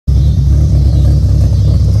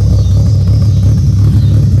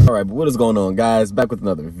Alright, but what is going on, guys? Back with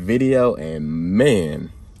another video, and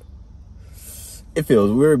man, it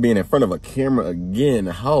feels weird being in front of a camera again.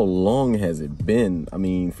 How long has it been? I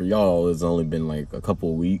mean, for y'all, it's only been like a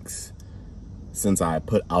couple of weeks since I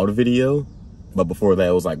put out a video, but before that,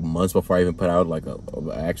 it was like months before I even put out like a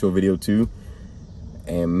actual video too.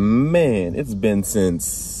 And man, it's been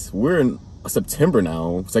since we're in September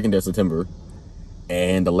now, second day of September.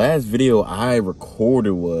 And the last video I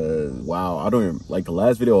recorded was, wow, I don't even, like the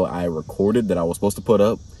last video I recorded that I was supposed to put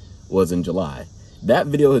up was in July. That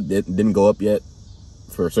video didn't go up yet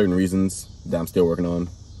for certain reasons that I'm still working on.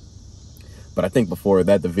 But I think before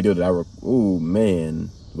that, the video that oh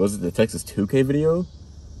man, was it the Texas 2K video?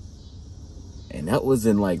 And that was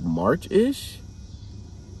in like March-ish?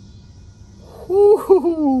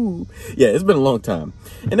 Yeah, it's been a long time.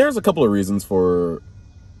 And there's a couple of reasons for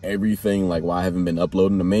everything, like why I haven't been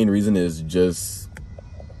uploading. The main reason is just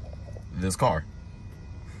this car.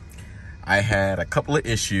 I had a couple of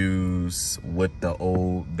issues with the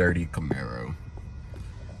old dirty Camaro.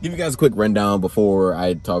 Give you guys a quick rundown before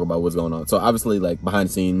I talk about what's going on. So obviously, like behind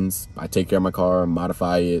the scenes, I take care of my car,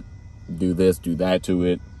 modify it, do this, do that to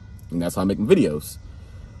it, and that's how I'm making videos.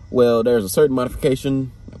 Well, there's a certain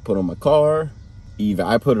modification I put on my car. Either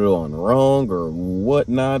I put it on wrong or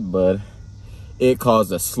whatnot, but it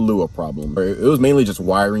caused a slew of problems. It was mainly just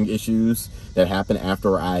wiring issues that happened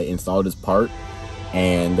after I installed this part.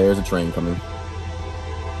 And there's a train coming.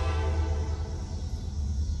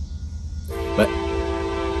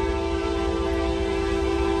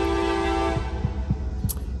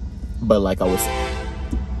 But like I was,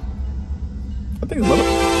 I think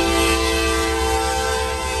it's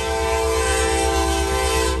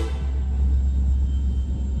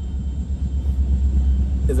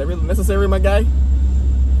Is that really necessary, my guy?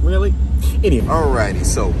 Really? Anyway, alrighty,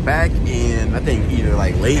 so back in, I think either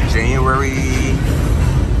like late January,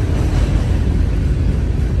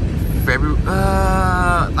 February,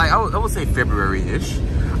 like I would say February-ish,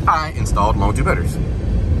 I installed long tube headers.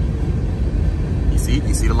 You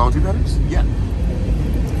see the long tube headers? Yeah.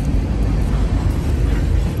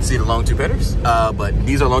 See the long tube headers? But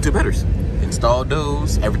these are long tube headers. Installed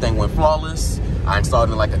those, everything went flawless. I installed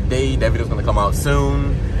it in like a day. That video's gonna come out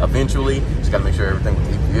soon, eventually. Just gotta make sure everything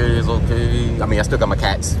with EPA is okay. I mean, I still got my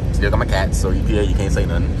cats, so EPA, you can't say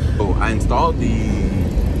nothing. So I installed the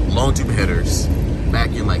long tube headers back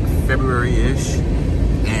in like February-ish,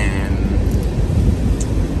 and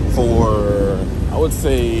for, I would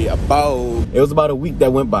say it was about a week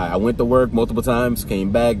that went by. I went to work multiple times,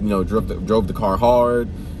 came back, you know, drove the car hard.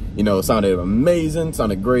 You know, it sounded amazing,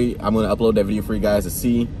 sounded great. I'm gonna upload that video for you guys to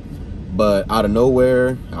see. But out of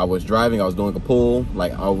nowhere, I was driving, I was doing a pull.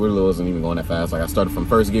 Like, I really wasn't even going that fast. Like, I started from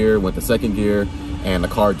first gear, went to second gear, and the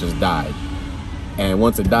car just died. And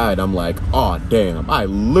once it died, I'm like, oh damn, I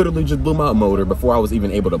literally just blew my motor before I was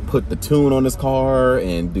even able to put the tune on this car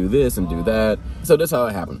and do this and do that. So that's how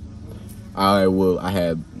it happened. I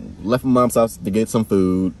had left my mom's house to get some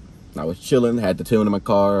food. I was chilling, had the tune in my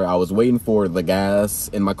car. I was waiting for the gas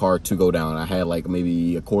in my car to go down. I had like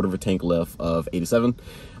maybe a quarter of a tank left of 87.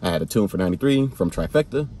 I had a tune for 93 from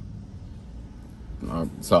Trifecta.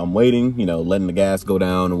 So I'm waiting, you know, letting the gas go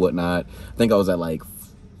down and whatnot. I think I was at like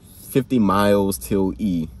 50 miles till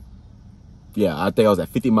E. Yeah, I think I was at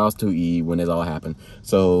 50 miles to E when this all happened.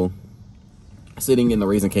 So sitting in the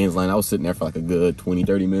Raising Cane's line, I was sitting there for like a good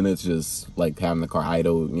 20-30 minutes, just like having the car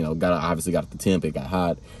idle. You know, obviously got the temp, it got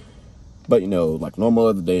hot. But you know, like normal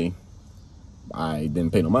other day, I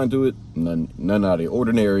didn't pay no mind to it, none out of the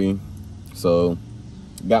ordinary. So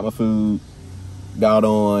got my food, got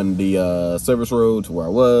on the service road to where I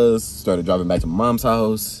was, started driving back to my mom's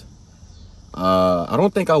house. I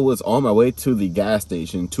don't think I was on my way to the gas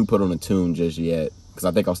station to put on a tune just yet, because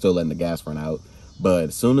I think I was still letting the gas run out. But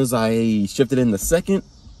as soon as I shifted in the second,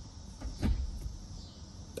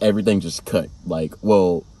 everything just cut. Like,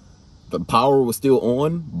 well, the power was still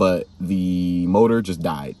on, but the motor just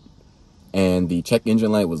died. And the check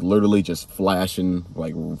engine light was literally just flashing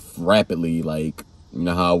like rapidly, like, you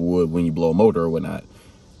know how it would when you blow a motor or whatnot.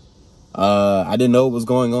 I didn't know what was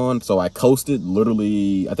going on, so I coasted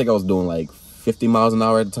literally. I think I was doing like 50 miles an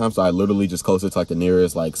hour at the time, so I literally just coasted to like the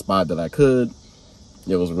nearest like spot that I could.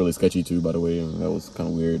 It was really sketchy too, by the way. That was kind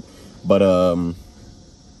of weird. But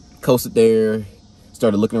coasted there,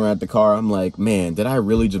 started looking around at the car. I'm like, man, did I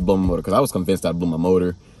really just blow my motor? Because I was convinced I blew my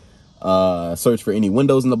motor. Searched for any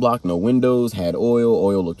windows in the block. No windows. Had oil.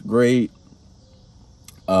 Oil looked great.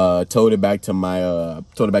 Towed it back to my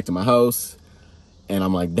house, and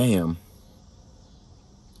I'm like, damn,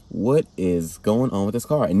 what is going on with this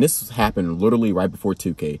car? And this happened literally right before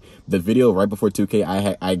 2K. The video right before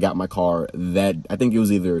 2K, I got my car that, I think it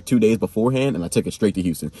was either 2 days beforehand, and I took it straight to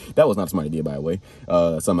Houston. That was not a smart idea, by the way.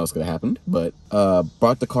 Something else could have happened. But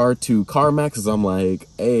brought the car to CarMax, because I'm like,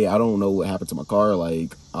 hey, I don't know what happened to my car.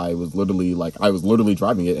 Like, I was literally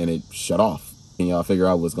driving it, and it shut off. Can y'all figure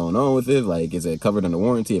out what's going on with it? Like, is it covered under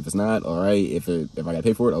warranty? If it's not, all right. If I gotta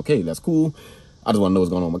pay for it, okay, that's cool. I just want to know what's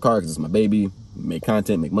going on with my car because it's my baby. Make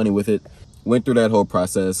content, make money with it. Went through that whole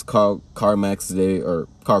process. CarMax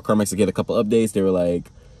to get a couple updates. They were like,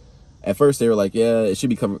 at first they were like, yeah, it should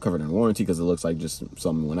be covered under warranty because it looks like just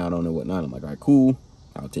something went out on it and whatnot. I'm like, all right, cool.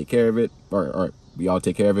 I'll take care of it. All right, we all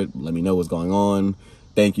take care of it. Let me know what's going on.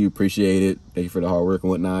 Thank you, appreciate it. Thank you for the hard work and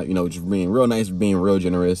whatnot. You know, just being real nice, being real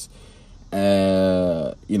generous.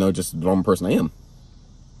 You know, just the normal person I am.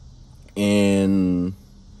 And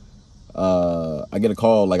I get a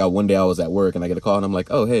call, like one day I was at work and I get a call and I'm like,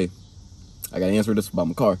 oh, hey, I got to answer this about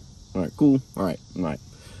my car. All right, cool. All right.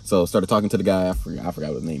 So started talking to the guy. I forgot what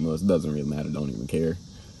his name was. It doesn't really matter. Don't even care.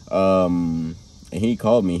 And he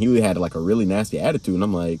called me. He had like a really nasty attitude. And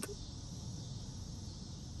I'm like,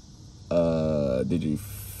 did you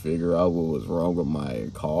figure out what was wrong with my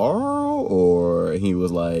car? Or he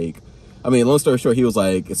was like, I mean, long story short, he was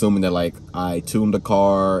like assuming that like I tuned the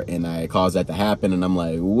car and I caused that to happen. And I'm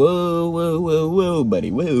like, whoa,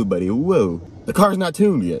 buddy. The car's not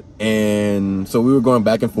tuned yet. And so we were going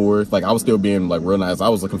back and forth. Like I was still being like real nice. I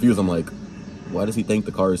was like, confused. I'm like, why does he think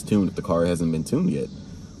the car is tuned if the car hasn't been tuned yet?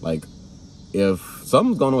 Like if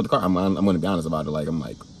something's going on with the car, I'm going to be honest about it. Like, I'm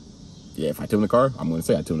like, yeah, if I tuned the car, I'm going to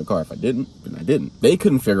say I tuned the car. If I didn't, then I didn't. They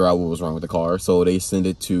couldn't figure out what was wrong with the car. So they sent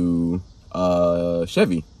it to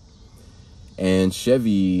Chevy. And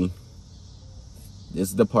Chevy, this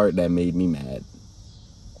is the part that made me mad.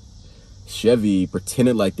 Chevy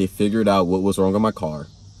pretended like they figured out what was wrong with my car.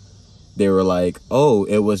 They were like, oh,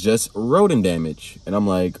 it was just rodent damage. And I'm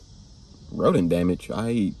like, rodent damage?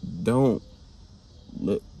 I don't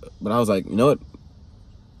look. But I was like, you know what?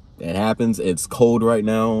 It happens. It's cold right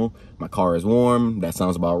now. My car is warm. That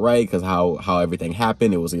sounds about right because how everything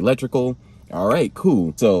happened. It was electrical. All right,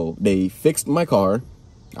 cool. So they fixed my car.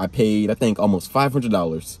 I paid, I think, almost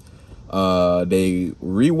 $500. They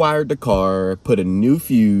rewired the car, put a new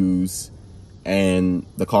fuse, and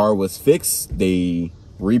the car was fixed. They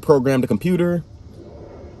reprogrammed the computer,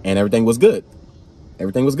 and everything was good.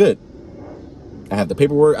 Everything was good. I have the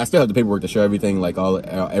paperwork. I still have the paperwork to show everything, like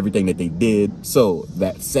everything that they did. So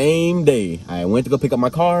that same day, I went to go pick up my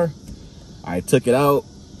car. I took it out,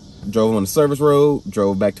 drove on the service road,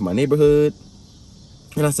 drove back to my neighborhood,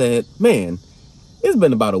 and I said, man, it's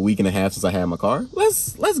been about a week and a half since I had my car.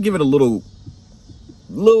 Let's give it a little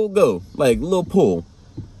go, like little pull.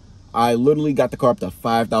 I literally got the car up to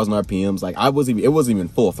 5,000 RPMs. Like it wasn't even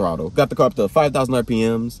full throttle. Got the car up to 5,000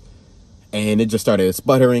 RPMs, and it just started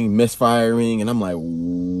sputtering, misfiring, and I'm like,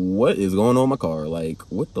 what is going on with my car? Like,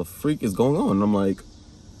 what the freak is going on? And I'm like,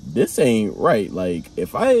 this ain't right. Like,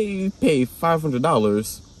 if I pay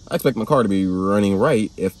 $500, I expect my car to be running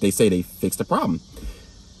right if they say they fixed the problem.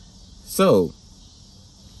 So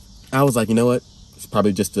I was like, you know what? It's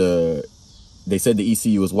probably just they said the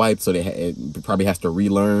ECU was wiped, so it probably has to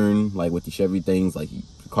relearn, like with the Chevy things, like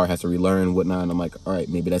the car has to relearn and whatnot. And I'm like, all right,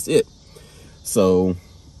 maybe that's it. So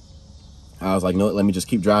I was like, no, let me just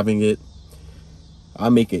keep driving it. I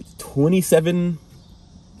make it 27,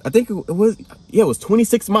 I think it was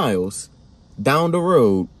 26 miles down the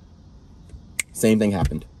road. Same thing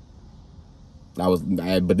happened.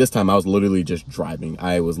 But this time I was literally just driving.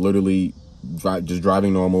 I was literally just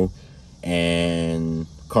driving normal, and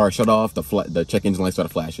car shut off. The check engine light started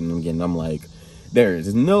flashing again. I'm like, there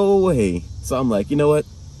is no way. So I'm like, you know what?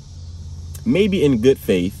 Maybe in good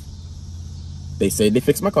faith, they said they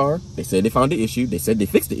fixed my car. They said they found the issue. They said they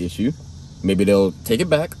fixed the issue. Maybe they'll take it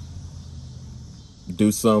back,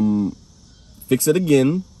 fix it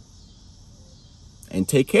again, and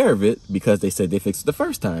take care of it because they said they fixed it the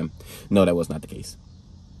first time. No, that was not the case.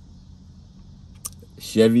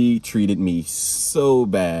 Chevy treated me so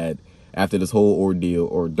bad after this whole ordeal,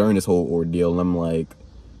 or during this whole ordeal. And I'm like,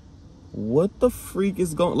 what the freak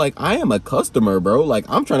is going, like, I am a customer, bro. Like,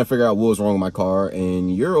 I'm trying to figure out what was wrong with my car,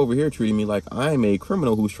 and you're over here treating me like I'm a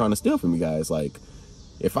criminal who's trying to steal from you guys. Like,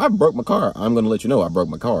 if I broke my car, I'm gonna let you know I broke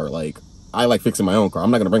my car. Like, I like fixing my own car.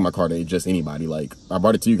 I'm not gonna bring my car to just anybody. Like, I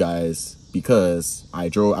brought it to you guys because I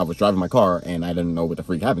was driving my car and I didn't know what the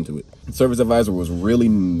freak happened to it. The service advisor was really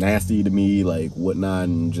nasty to me, like whatnot,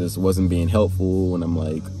 and just wasn't being helpful. And I'm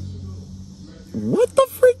like, what the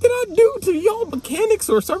freak did I do to y'all mechanics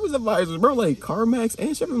or service advisors, bro? Like CarMax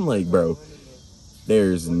and Chevy. I'm like, bro,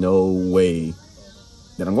 there's no way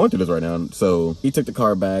that I'm going through this right now. So he took the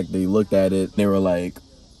car back. They looked at it. They were like,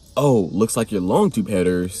 oh, looks like your long tube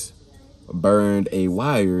headers burned a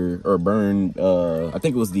wire, or burned, I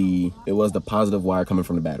think it was the positive wire coming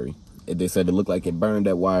from the battery. They said it looked like it burned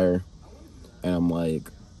that wire. And I'm like,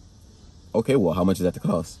 okay, well, how much is that to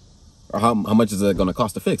cost? Or how much is it going to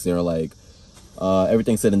cost to fix? They were like,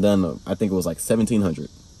 everything said and done, I think it was like $1,700.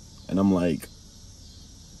 And I'm like,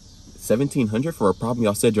 $1,700 for a problem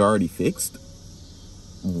y'all said you already fixed?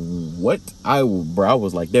 What? I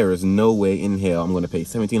was like, there is no way in hell I'm going to pay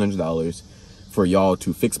 $1,700 for y'all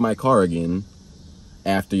to fix my car again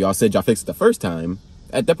after y'all said y'all fixed it the first time.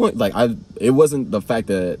 At that point, like, it wasn't the fact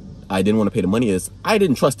that I didn't want to pay the money, is I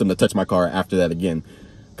didn't trust them to touch my car after that again.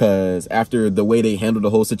 Because after the way they handled the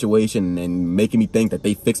whole situation and making me think that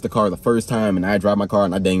they fixed the car the first time and I drive my car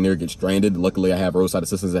and I dang near get stranded. Luckily, I have roadside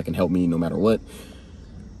assistance that can help me no matter what.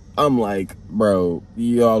 I'm like, bro,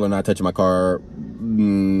 y'all are not touching my car.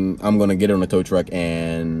 I'm going to get it on a tow truck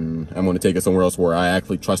and I'm going to take it somewhere else where I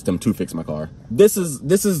actually trust them to fix my car. This is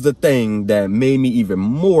the thing that made me even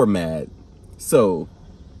more mad. So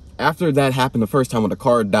after that happened the first time when the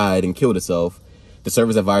car died and killed itself, the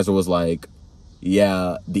service advisor was like,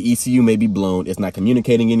 yeah, the ECU may be blown. It's not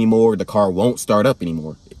communicating anymore. The car won't start up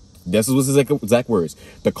anymore. This was his exact words.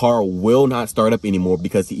 The car will not start up anymore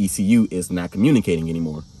because the ECU is not communicating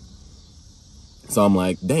anymore. So I'm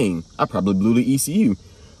like, dang, I probably blew the ECU.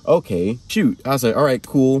 Okay, shoot. I said, all right,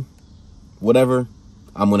 cool, whatever.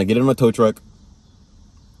 I'm going to get it on a tow truck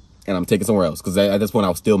and I'm taking somewhere else. Because at this point, I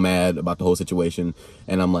was still mad about the whole situation.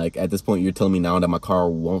 And I'm like, at this point, you're telling me now that my car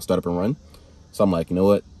won't start up and run? So I'm like, you know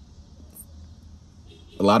what?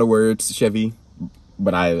 A lot of words, Chevy.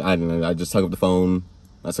 But I just hung up the phone.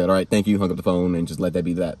 I said, all right, thank you. Hung up the phone and just let that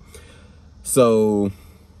be that. So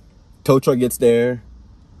tow truck gets there.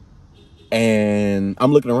 And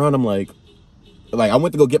I'm looking around, I'm like I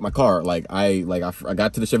went to go get my car. I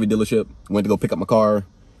got to the Chevy dealership, went to go pick up my car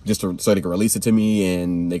just so they could release it to me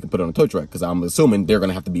and they can put it on a tow truck. Because I'm assuming they're going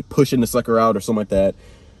to have to be pushing the sucker out or something like that.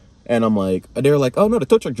 And I'm like, they're like, oh no, the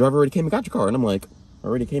tow truck driver already came and got your car. And I'm like,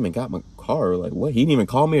 already came and got my car? Like, what? He didn't even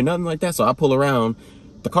call me or nothing like that. So I pull around,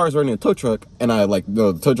 the car's running in the tow truck. And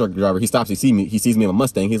the tow truck driver, he stops, he sees me in a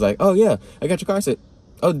Mustang. He's like, oh yeah, I got your car. I said,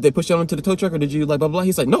 oh, did they push you onto the tow truck or did you blah, blah?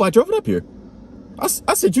 He's like, no, I drove it up here. I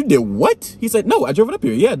said, you did what? He said, no, I drove it up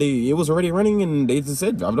here. Yeah, it was already running and they just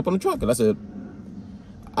said, drive it up on the truck. And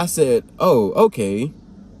I said, oh, okay.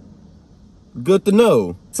 Good to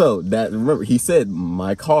know. So remember, he said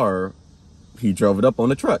my car, he drove it up on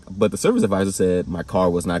the truck. But the service advisor said my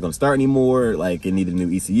car was not going to start anymore. Like, it needed a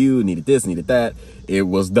new ECU, it needed this, needed that. It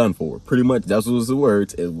was done for. Pretty much, that was the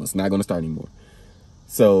words. It was not going to start anymore.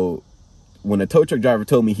 So when the tow truck driver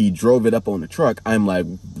told me he drove it up on the truck, I'm like,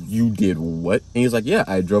 you did what? And he's like, yeah,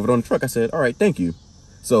 I drove it on the truck. I said, all right, thank you.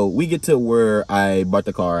 So we get to where I bought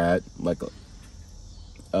the car at. I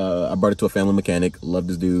brought it to a family mechanic. Loved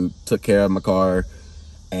this dude. Took care of my car.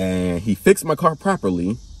 And he fixed my car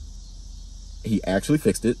properly. He actually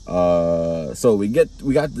fixed it. So we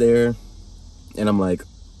got there. And I'm like,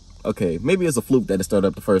 okay, maybe it's a fluke that it started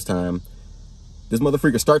up the first time. This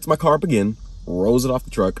motherfreaker starts my car up again, rolls it off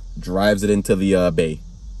the truck, drives it into the bay.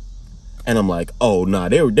 And I'm like, oh nah,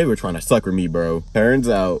 they were trying to sucker me, bro. Turns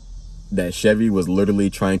out that Chevy was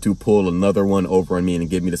literally trying to pull another one over on me and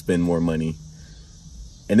get me to spend more money.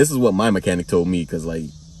 And this is what my mechanic told me, because like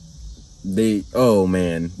oh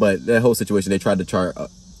man. But that whole situation, they tried to charge.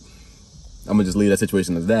 I'm gonna just leave that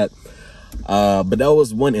situation as that. But that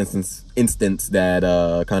was one instance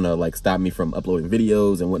that kind of like stopped me from uploading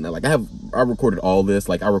videos and whatnot. Like I recorded all this.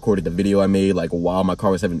 Like I recorded the video I made like while my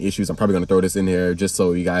car was having issues. I'm probably gonna throw this in here just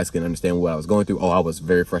so you guys can understand what I was going through. Oh, I was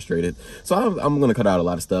very frustrated. So I'm gonna cut out a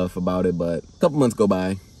lot of stuff about it. But a couple months go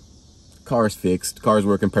by, car's fixed, car's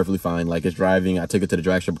working perfectly fine. Like it's driving. I took it to the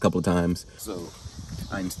drag strip a couple of times. So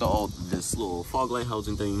I installed this little fog light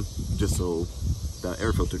housing thing just so the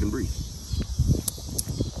air filter can breathe.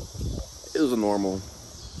 It was a normal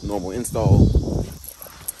install.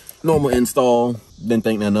 Didn't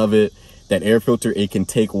think none of it. That air filter, it can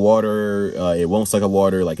take water. It won't suck up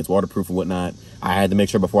water. Like it's waterproof and whatnot. I had to make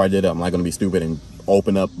sure before I did it, I'm not going to be stupid and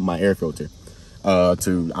open up my air filter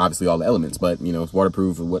to obviously all the elements. But you know, it's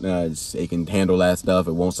waterproof and whatnot. It can handle that stuff.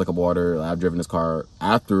 It won't suck up water. I've driven this car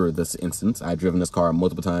after this instance. I've driven this car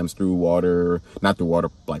multiple times through water, not through water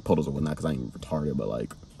like puddles or whatnot, because I ain't retarded, but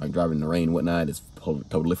like driving in the rain and whatnot is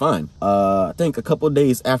totally fine. I think a couple of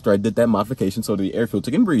days after I did that modification so the air filter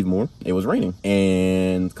can breathe more, it was raining.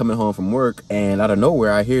 And coming home from work, and out of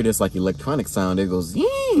nowhere I hear this like electronic sound. It goes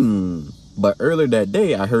ying. But earlier that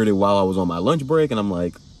day I heard it while I was on my lunch break, and I'm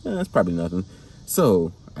like, it's probably nothing.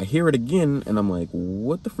 So I hear it again, and I'm like,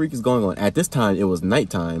 what the freak is going on? At this time, it was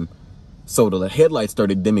nighttime, so the headlights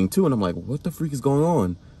started dimming too, and I'm like, what the freak is going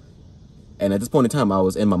on? And at this point in time, I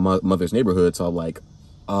was in my mother's neighborhood, so I'm like,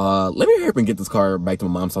 let me hurry up and get this car back to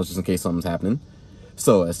my mom's house just in case something's happening.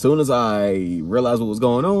 So as soon as I realized what was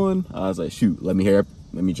going on, I was like, shoot, let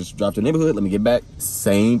me just drive to the neighborhood, let me get back.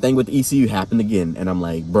 Same thing with the ECU happened again, and I'm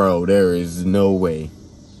like, bro, there is no way.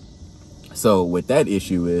 So what that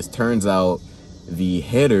issue is, turns out the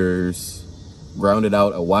headers grounded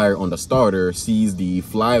out a wire on the starter, sees the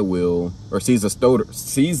flywheel, or sees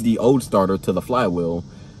the old starter to the flywheel,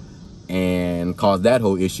 and caused that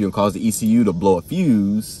whole issue and caused the ECU to blow a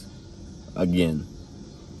fuse again.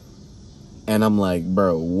 And I'm like,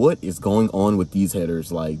 bro, what is going on with these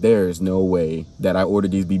headers? Like, there's no way that I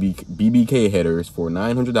ordered these BBK headers for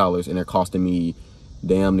 $900 and they're costing me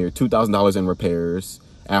damn near $2,000 in repairs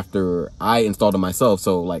after I installed them myself.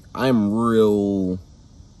 So like, I'm real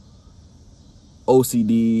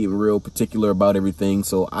OCD and real particular about everything,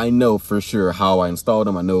 so I know for sure how I installed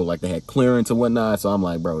them. I know like they had clearance and whatnot, so I'm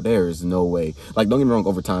like, bro, there's no way. Like, don't get me wrong,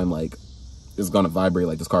 over time, like, it's gonna vibrate.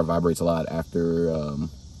 Like, this car vibrates a lot after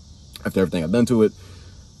everything I've done to it.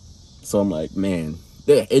 So I'm like, man,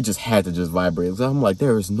 it just had to just vibrate. So I'm like,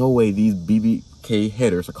 there is no way these BBK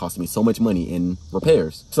headers are costing me so much money in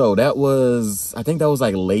repairs. So that was, I think that was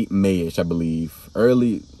like late May-ish, I believe.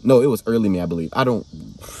 No, it was early May, I believe.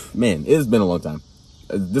 Man, it's been a long time.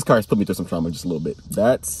 This car has put me through some trauma just a little bit.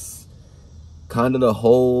 That's kind of the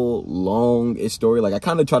whole long-ish story. Like, I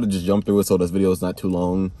kind of try to just jump through it so this video is not too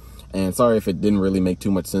long. And sorry if it didn't really make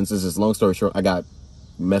too much sense. It's just, long story short, I got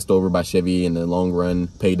messed over by Chevy in the long run,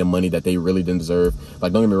 paid them money that they really didn't deserve.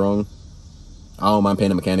 Like, don't get me wrong, I don't mind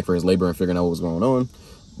paying a mechanic for his labor and figuring out what was going on,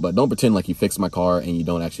 but don't pretend like you fixed my car and you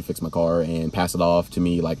don't actually fix my car and pass it off to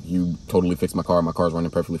me like you totally fixed my car's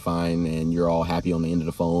running perfectly fine, and you're all happy on the end of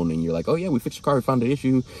the phone and you're like, oh yeah, we fixed your car, we found the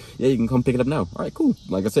issue, yeah, you can come pick it up now. All right, cool.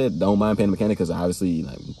 Like I said, don't mind paying a mechanic because obviously,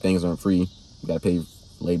 like, things aren't free, you gotta pay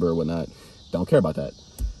labor or whatnot. Don't care about that.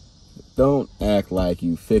 Don't act like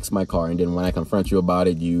you fixed my car and then when I confront you about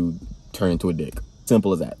it, you turn into a dick.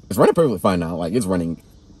 Simple as that. It's running perfectly fine now. Like, it's running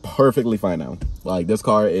perfectly fine now. Like, this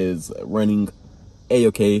car is running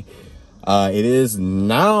a-okay. It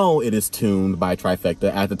is tuned by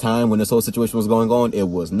Trifecta. At the time when this whole situation was going on, it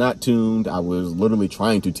was not tuned. I was literally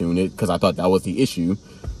trying to tune it because I thought that was the issue.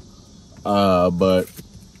 But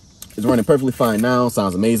it's running perfectly fine now.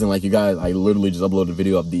 Sounds amazing. Like, you guys, I literally just uploaded a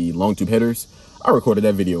video of the long tube headers. I recorded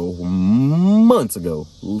that video months ago,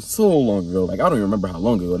 so long ago. Like, I don't even remember how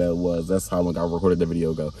long ago that was. That's how long I recorded the video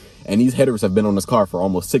ago. And these headers have been on this car for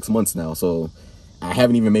almost 6 months now. So I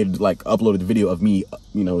haven't even uploaded the video of me,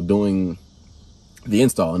 doing the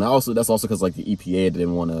install. And that's also because like the EPA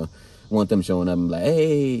didn't want them showing up and like,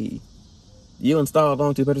 hey, you installed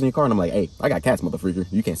long tube headers in your car. And I'm like, hey, I got cats, motherfucker.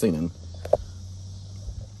 You can't say nothing.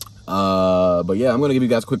 But yeah, I'm going to give you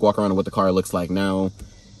guys a quick walk around of what the car looks like now.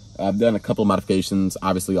 I've done a couple of modifications,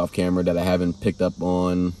 obviously off camera, that I haven't picked up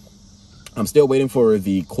on. I'm still waiting for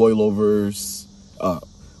the coilovers,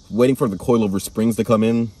 springs to come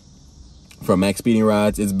in from Max Speeding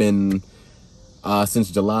Rods. It's been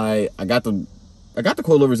since July. I got the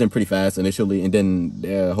coilovers in pretty fast initially, and then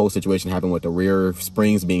the whole situation happened with the rear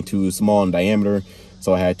springs being too small in diameter.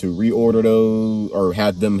 So I had to reorder those, or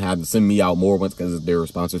had to send me out more ones because they're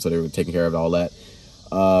sponsored, so they were taking care of all that.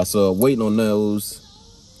 So waiting on those.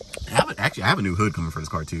 I have a new hood coming for this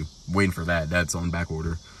car too. Waiting for that. That's on back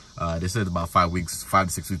order. They said about 5 to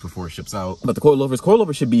 6 weeks before it ships out. But the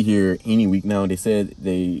coilovers should be here any week now. They said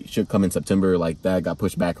they should come in September. Like, that got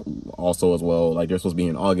pushed back also as well. Like, they're supposed to be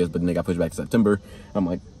in August, but then they got pushed back to September. I'm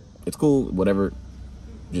like, it's cool, whatever.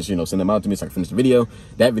 Just, send them out to me so I can finish the video.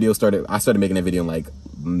 That video I started making that video in like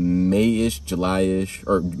May-ish, July-ish,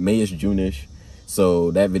 or May-ish, June-ish.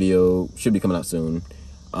 So that video should be coming out soon.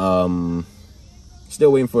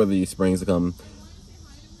 Still waiting for the springs to come.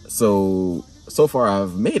 So far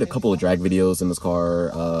I've made a couple of drag videos in this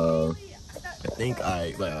car. I think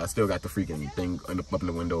I still got the freaking thing up in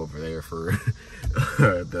the window over there for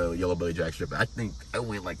the yellow belly drag strip. I think I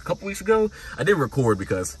went like a couple weeks ago. I didn't record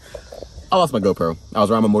because I lost my GoPro. I was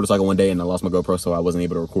riding my motorcycle one day and I lost my GoPro, so I wasn't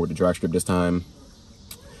able to record the drag strip this time.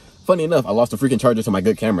 Funny enough, I lost the freaking charger to my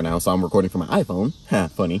good camera now, so I'm recording from my iPhone. Ha,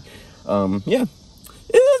 funny. Yeah.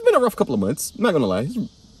 It's been a rough couple of months. I'm not gonna lie.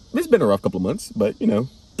 It's been a rough couple of months, but at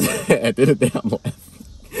the end of the day, I'm laughing.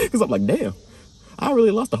 Because I'm like, damn, I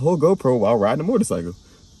really lost the whole GoPro while riding a motorcycle.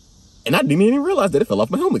 And I didn't even realize that it fell off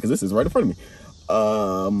my helmet because this is right in front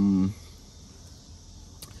of me.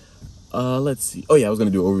 Let's see. Oh yeah, I was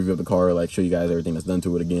gonna do an overview of the car, like show you guys everything that's done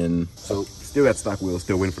to it again. So still got stock wheels,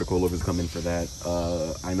 still waiting for the coilovers to come in for that.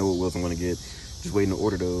 I know what wheels I'm gonna get, just waiting to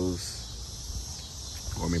order those.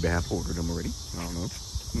 Or maybe I have ordered them already, I don't know.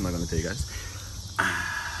 I'm not gonna tell you guys.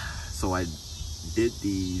 So I did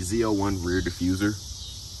the Z01 rear diffuser.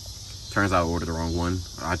 Turns out I ordered the wrong one.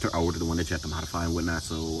 I ordered the one that you have to modify and whatnot,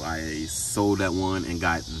 so I sold that one and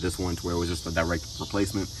got this one to where it was just a direct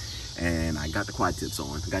replacement. And I got the quad tips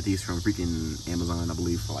on. I got these from freaking Amazon, I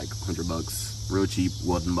believe, for like $100. Real cheap,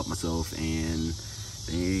 welded them up myself, and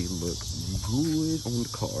they look good on the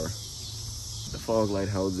car. The fog light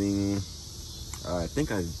housing, I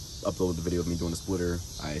think I uploaded the video of me doing the splitter.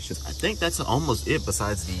 I think that's almost it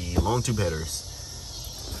besides the long tube headers.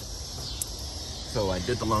 So I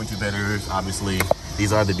did the long tube headers, obviously.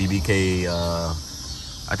 These are the BBK,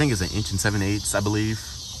 I think it's 1 7/8 inches, I believe.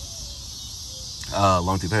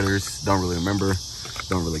 Long tube headers, don't really remember,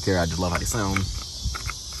 don't really care, I just love how they sound.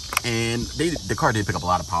 And the car did pick up a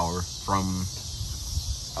lot of power from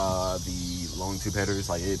the long tube headers.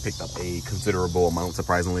 Like, it picked up a considerable amount,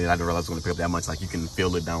 surprisingly. I didn't realize it was going to pick up that much. Like, you can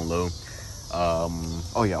feel it down low.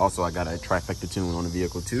 Oh yeah, also I got a trifecta tune on the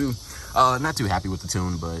vehicle too. Not too happy with the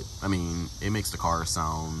tune, but I mean, it makes the car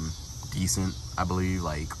sound decent, I believe.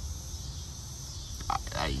 Like,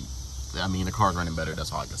 I mean, the car's running better,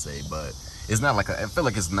 that's all I can say. But it's not like I feel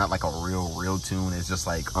like it's not like a real tune. It's just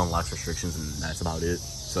like unlocks restrictions, and that's about it.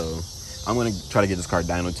 So I'm gonna try to get this car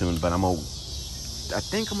dyno tuned, but I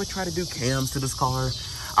think I'm gonna try to do cams to this car.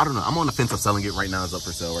 I don't know, I'm on the fence of selling it right now. It's up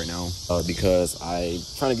for sale right now, because I'm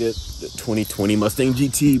trying to get the 2020 Mustang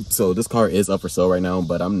GT. So this car is up for sale right now,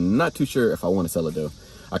 but I'm not too sure if I want to sell it though.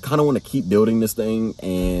 I kind of want to keep building this thing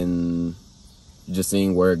and just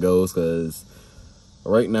seeing where it goes, because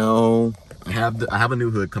right now I have a new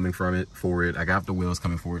hood coming for it. I got the wheels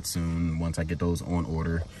coming for it soon once I get those on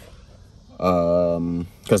order,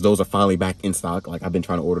 because those are finally back in stock. Like, I've been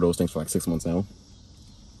trying to order those things for like 6 months now,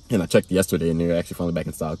 and I checked yesterday and they're actually finally back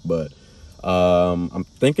in stock. But I'm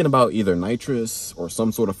thinking about either nitrous or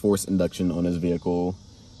some sort of forced induction on this vehicle,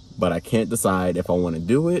 but I can't decide if I want to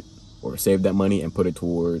do it or save that money and put it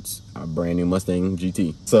towards a brand new Mustang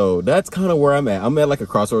GT. So that's kind of where I'm at. I'm at like a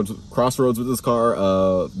crossroads with this car.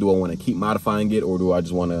 Do I want to keep modifying it, or do I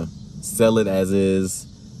just want to sell it as is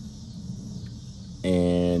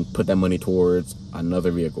and put that money towards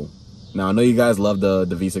another vehicle? Now, I know you guys love the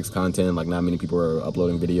V6 content. Like, not many people are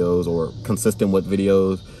uploading videos or consistent with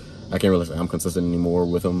videos. I can't really say I'm consistent anymore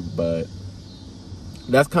with them, but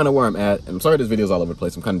that's kind of where I'm at. And I'm sorry this video's all over the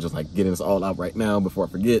place. I'm kind of just like getting this all out right now before I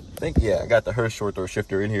forget. I think, yeah, I got the Hurst short throw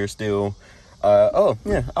shifter in here still. Oh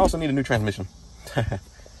yeah, I also need a new transmission.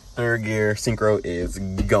 Third gear synchro is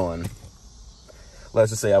gone.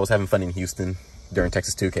 Let's just say I was having fun in Houston during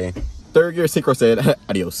Texas 2K. Third gear synchro said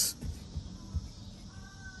adios.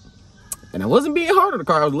 And I wasn't being hard on the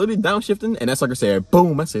car. I was literally downshifting, and that sucker said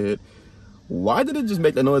boom. I said, why did it just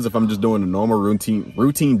make that noise if I'm just doing a normal routine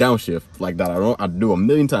downshift like that? I do a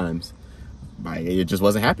million times. It just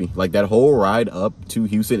wasn't happy. Like, that whole ride up to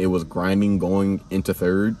Houston, it was grinding going into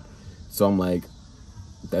third. So I'm like,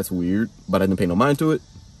 that's weird. But I didn't pay no mind to it.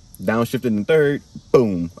 Downshifted in third,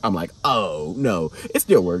 boom. I'm like, oh no, it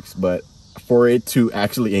still works. But for it to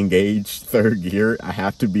actually engage third gear, I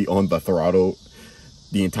have to be on the throttle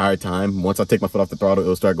the entire time. Once I take my foot off the throttle,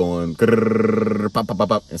 it'll start going pop, pop, pop,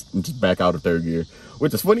 pop, and just back out of third gear,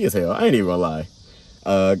 which is funny as hell. I ain't even gonna lie.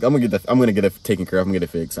 I'm gonna get it taken care of. I'm gonna get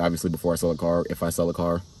it fixed, obviously, before I sell a car. If I sell a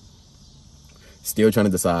car, still trying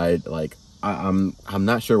to decide. Like, I'm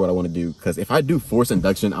not sure what I want to do, because if I do force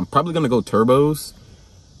induction, I'm probably gonna go turbos,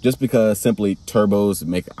 just because simply turbos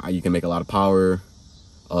you can make a lot of power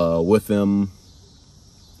with them.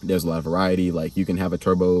 There's a lot of variety. Like, you can have a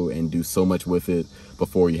turbo and do so much with it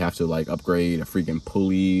before you have to like upgrade a freaking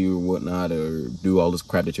pulley or whatnot, or do all this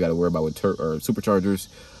crap that you got to worry about with superchargers.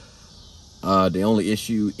 The only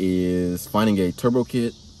issue is finding a turbo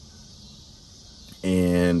kit,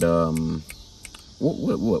 and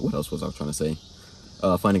what else was I trying to say?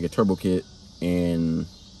 Finding a turbo kit and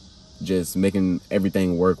just making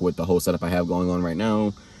everything work with the whole setup I have going on right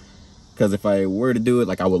now. Because if I were to do it,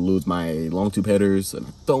 like, I would lose my long tube headers, and I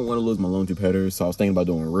don't want to lose my long tube headers. So I was thinking about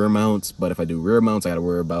doing rear mounts, but if I do rear mounts, I got to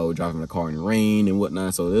worry about driving the car in the rain and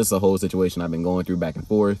whatnot. So this is a whole situation I've been going through back and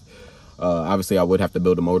forth. Obviously, I would have to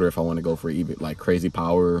build a motor if I want to go for even like crazy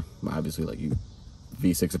power. Obviously, like,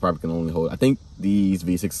 V6 probably can only hold, I think these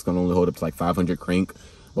V6s can only hold up to like 500 crank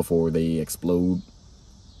before they explode,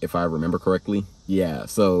 if I remember correctly. Yeah,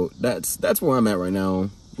 so that's where I'm at right now.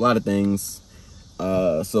 A lot of things.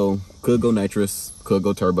 So could go nitrous, could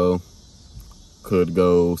go turbo, could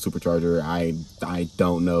go supercharger. I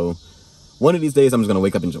don't know. One of these days, I'm just gonna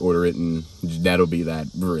wake up and just order it, and that'll be that,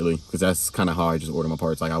 really, because that's kind of how I just order my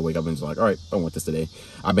parts. Like, I wake up and just like, all right, I want this today.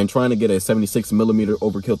 I've been trying to get a 76mm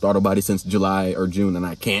overkill throttle body since July or June, and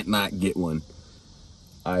I can't not get one.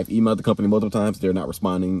 I've emailed the company multiple times. They're not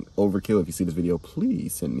responding. Overkill, if you see this video,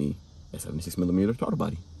 please send me a 76mm throttle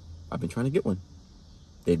body. I've been trying to get one.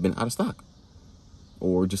 They've been out of stock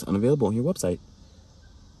or just unavailable on your website.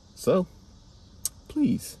 So,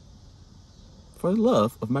 please, for the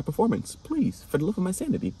love of my performance, please, for the love of my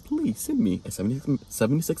sanity, please send me a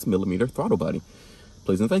 76mm throttle body.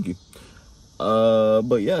 Please and thank you.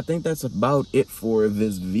 But yeah, I think that's about it for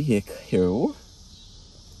this vehicle.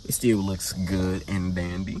 It still looks good and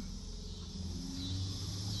dandy.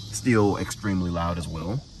 Still extremely loud as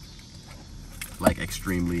well. Like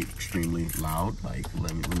extremely loud. Like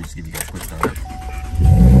let me just give you guys a quick start.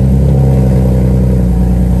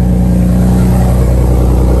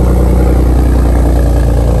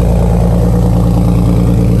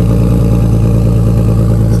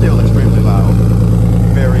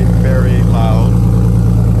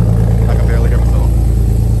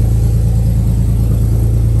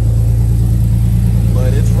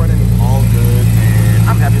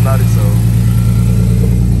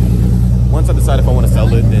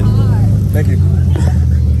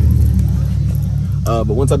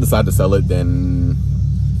 But once I decide to sell it, then,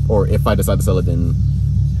 or if I decide to sell it, then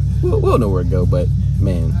we'll know where it go. But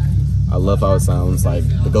man, I love how it sounds. Like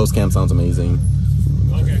the Ghost Cam sounds amazing.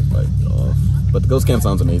 Okay. But the Ghost Cam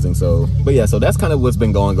sounds amazing. So, but yeah, so that's kind of what's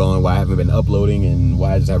been going on. Why I haven't been uploading and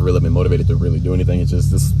why I just haven't really been motivated to really do anything. It's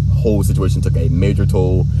just this whole situation took a major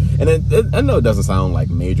toll. And I know it doesn't sound like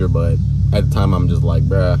major, but at the time I'm just like,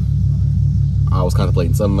 bruh, I was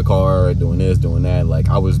contemplating selling the car, doing this, doing that. Like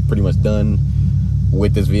I was pretty much done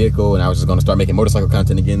with this vehicle, and I was just gonna start making motorcycle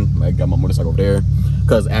content again. Like, got my motorcycle over there,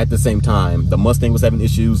 because at the same time the Mustang was having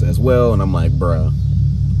issues as well, and I'm like, bruh,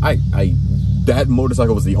 that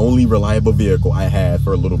motorcycle was the only reliable vehicle I had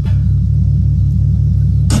for a little bit.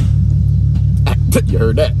 You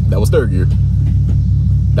heard that? That was third gear.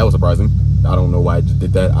 That was surprising. I don't know why I just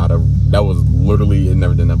did that. That was literally, it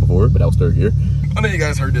never done that before, but that was third gear. I know you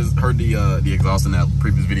guys heard the exhaust in that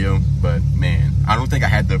previous video, but man, I don't think I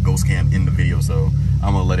had the Ghost Cam in the video, so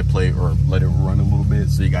I'm gonna let it play or let it run a little bit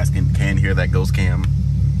so you guys can hear that Ghost Cam.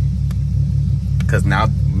 Cause now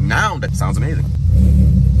that sounds amazing.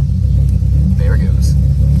 There it goes.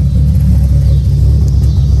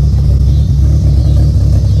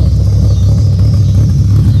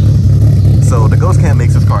 So the Ghost Cam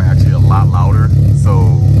makes this car actually a lot louder.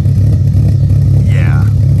 So yeah,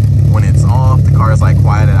 when it's off, the car is like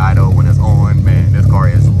quiet and idle. When it's on, man, this car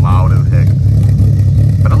is loud as heck.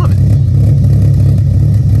 But I love it.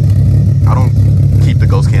 I don't keep the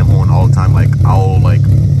Ghost Cam on all the time. Like I'll like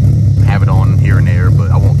have it on here and there,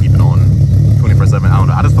 but I won't keep it on 24/7. I don't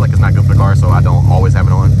know. I just feel like it's not good for the car, so I don't always have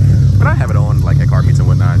it on. But I have it on like at car meets and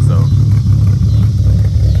whatnot. So.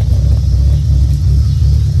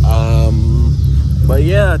 But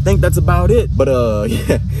yeah, I think that's about it. But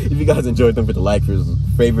yeah, if you guys enjoyed, don't forget to like,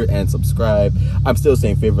 favorite, and subscribe. I'm still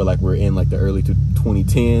saying favorite like we're in like the early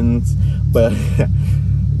 2010s, but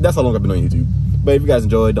that's how long I've been on YouTube. But if you guys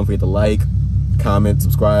enjoyed, don't forget to like, comment,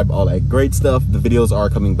 subscribe, all that great stuff. The videos are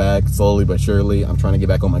coming back slowly but surely. I'm trying to get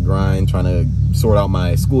back on my grind, trying to sort out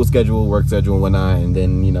my school schedule, work schedule, and whatnot, and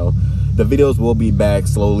then, you know, the videos will be back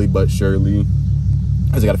slowly but surely.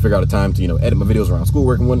 I just got to figure out a time to, you know, edit my videos around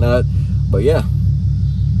schoolwork and whatnot. But yeah,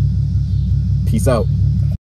 peace out.